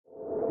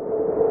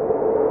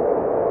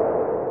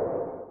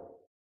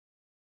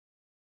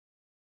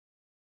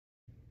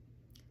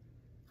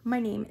My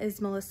name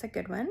is Melissa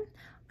Goodwin.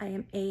 I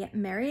am a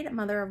married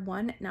mother of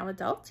one, now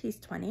adult, he's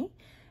 20,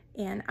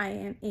 and I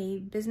am a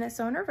business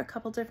owner of a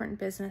couple different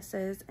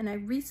businesses, and I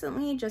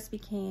recently just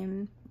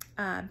became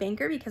a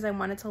banker because I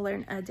wanted to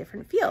learn a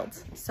different field,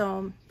 so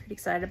I'm pretty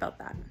excited about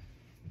that.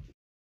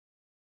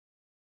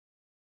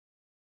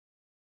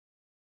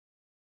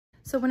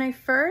 So when I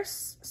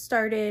first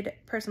started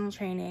personal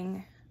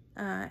training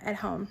at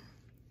home,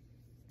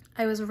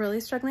 I was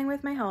really struggling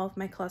with my health.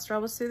 My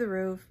cholesterol was through the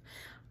roof.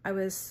 I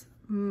was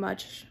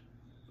much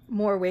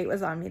more weight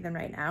was on me than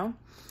right now.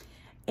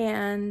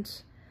 And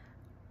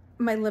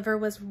my liver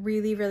was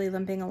really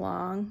limping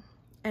along.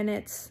 And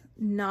it's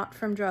not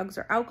from drugs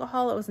or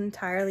alcohol. It was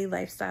entirely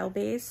lifestyle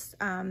based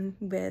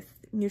with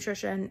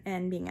nutrition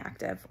and being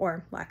active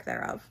or lack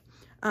thereof.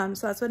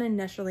 So that's what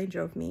initially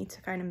drove me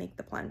to kind of make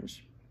the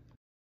plunge.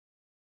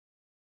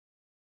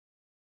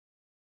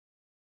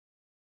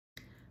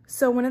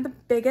 So one of the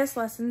biggest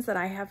lessons that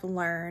I have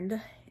learned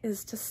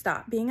is to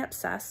stop being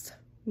obsessed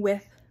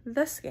with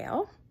the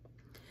scale.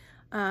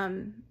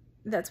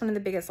 That's one of the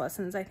biggest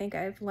lessons I think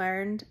I've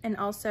learned. And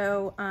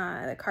also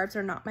that carbs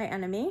are not my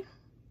enemy.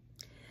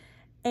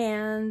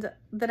 And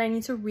that I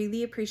need to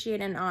really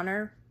appreciate and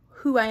honor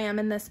who I am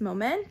in this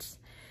moment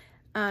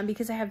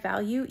because I have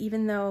value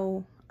even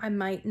though I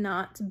might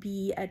not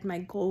be at my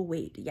goal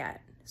weight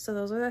yet. So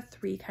those are the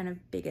three kind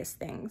of biggest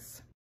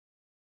things.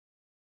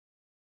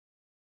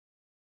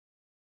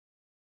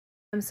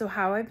 So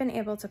how I've been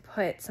able to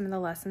put some of the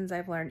lessons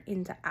I've learned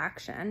into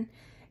action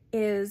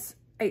is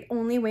I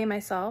only weigh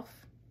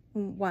myself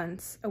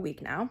once a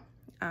week now.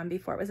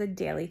 Before it was a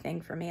daily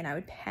thing for me and I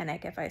would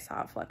panic if I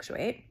saw it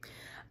fluctuate.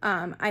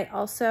 I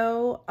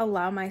also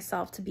allow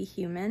myself to be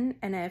human,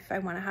 and if I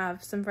want to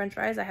have some french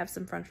fries, I have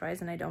some french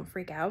fries and I don't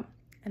freak out.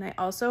 And I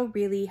also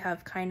really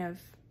have kind of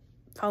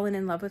fallen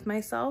in love with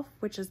myself,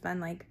 which has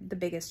been like the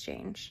biggest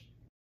change.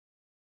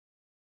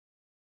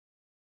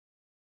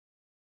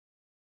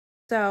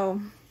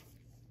 So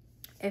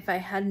if I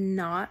had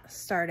not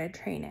started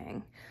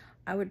training,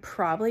 I would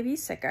probably be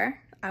sicker.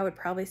 I would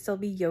probably still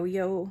be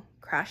yo-yo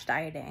crash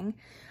dieting.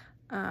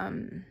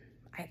 I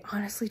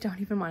honestly don't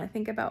even want to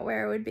think about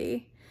where I would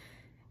be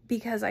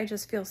because I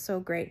just feel so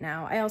great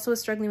now. I also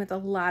was struggling with a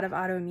lot of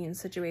autoimmune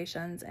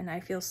situations and I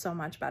feel so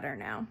much better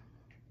now.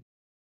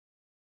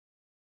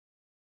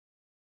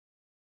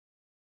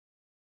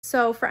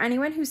 So for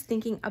anyone who's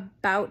thinking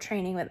about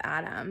training with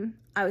Adam,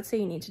 I would say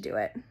you need to do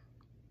it.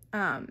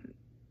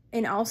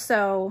 And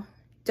also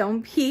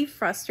don't be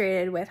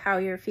frustrated with how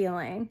you're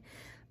feeling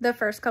the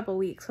first couple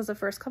weeks, because the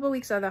first couple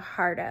weeks are the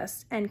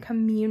hardest, and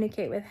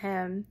communicate with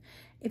him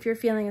if you're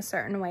feeling a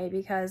certain way,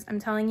 because I'm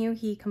telling you,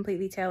 he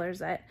completely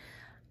tailors it.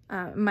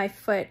 My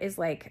foot is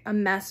like a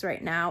mess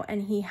right now,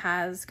 and he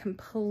has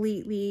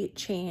completely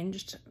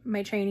changed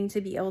my training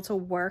to be able to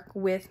work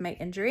with my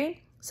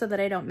injury so that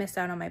I don't miss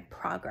out on my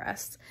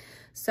progress.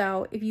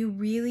 So if you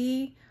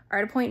really are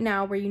at a point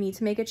now where you need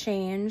to make a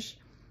change,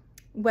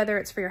 whether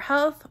it's for your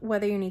health,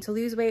 whether you need to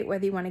lose weight,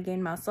 whether you want to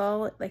gain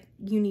muscle, like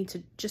you need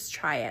to just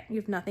try it. You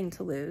have nothing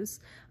to lose.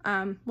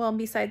 Well,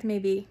 besides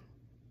maybe,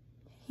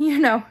 you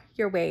know,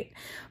 your weight,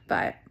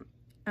 but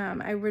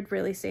I would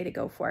really say to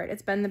go for it.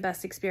 It's been the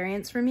best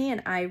experience for me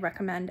and I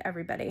recommend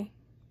everybody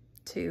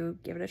to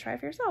give it a try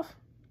for yourself.